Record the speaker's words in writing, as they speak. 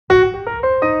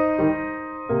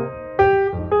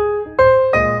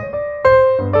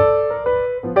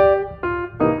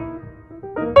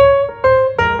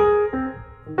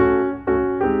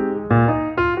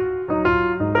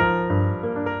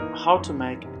to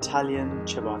make Italian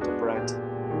ciabatta bread.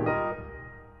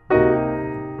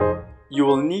 You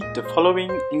will need the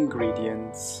following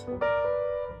ingredients.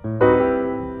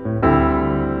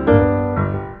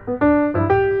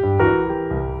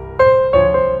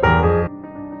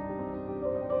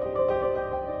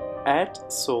 Add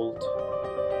salt.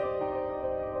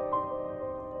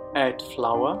 Add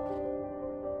flour.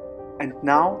 And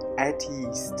now add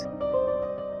yeast.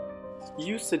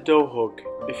 Use the dough hook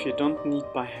if you don't knead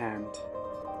by hand.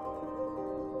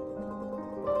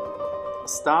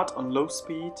 Start on low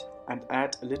speed and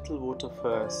add a little water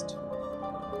first.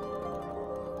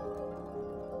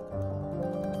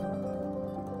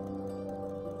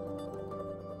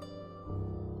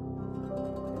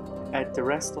 Add the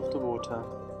rest of the water.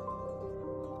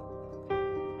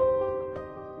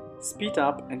 Speed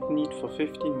up and knead for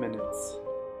 15 minutes.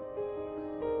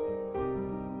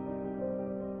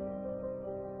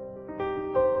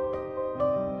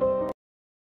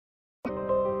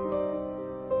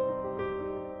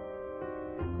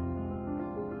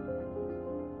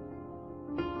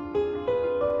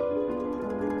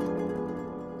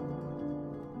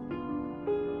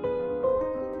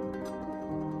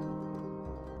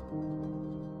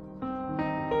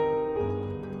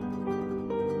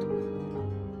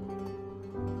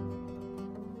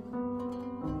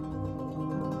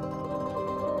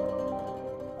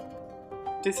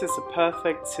 This is a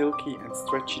perfect silky and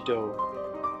stretchy dough.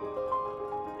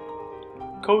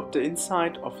 Coat the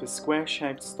inside of a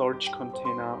square-shaped storage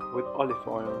container with olive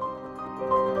oil.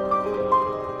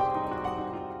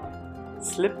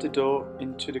 Slip the dough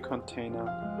into the container.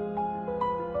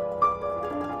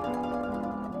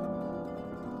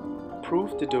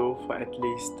 Proof the dough for at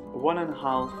least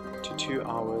 1.5 to 2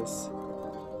 hours.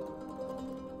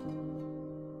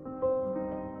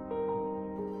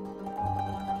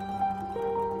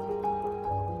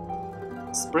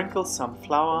 Sprinkle some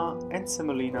flour and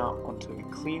semolina onto a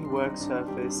clean work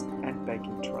surface and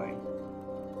baking tray.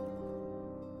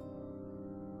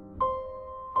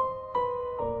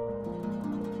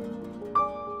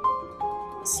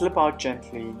 Slip out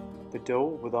gently the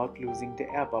dough without losing the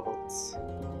air bubbles.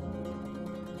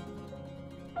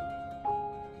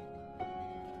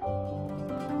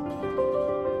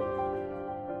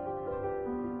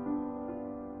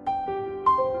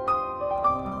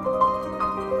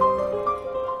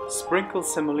 Sprinkle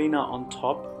semolina on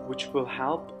top, which will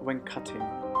help when cutting.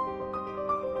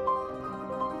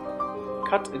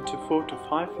 Cut into 4 to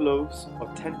 5 loaves or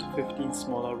 10 to 15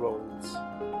 smaller rolls.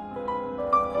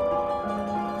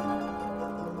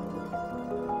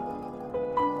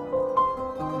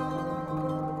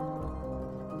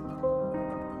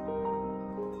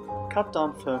 Cut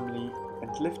down firmly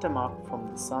and lift them up from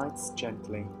the sides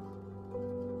gently.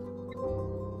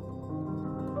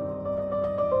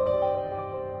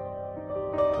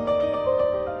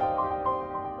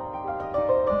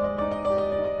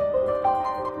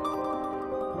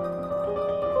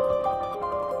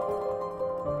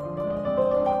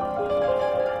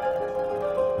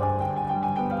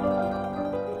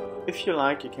 If you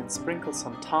like, you can sprinkle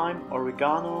some thyme,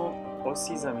 oregano or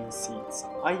sesame seeds.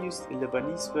 I used a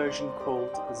Lebanese version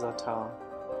called za'atar.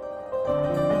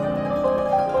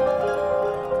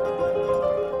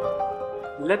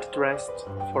 Let it rest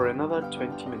for another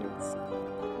 20 minutes.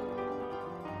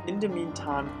 In the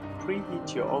meantime,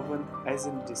 preheat your oven as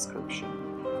in the description.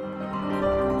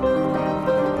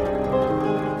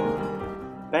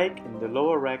 Bake in the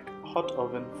lower rack hot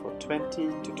oven for 20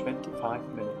 to 25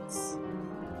 minutes.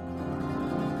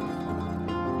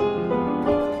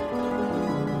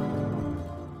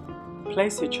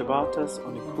 Place your ciabattas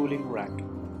on a cooling rack.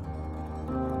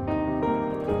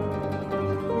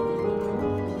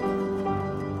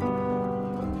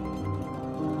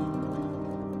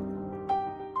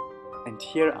 And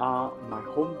here are my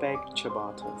home-baked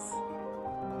ciabattas.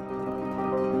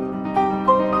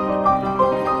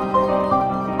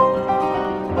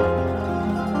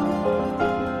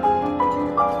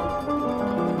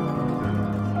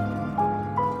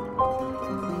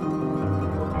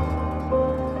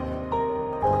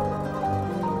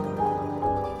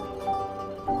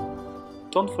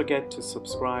 Don't forget to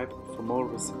subscribe for more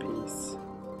recipes.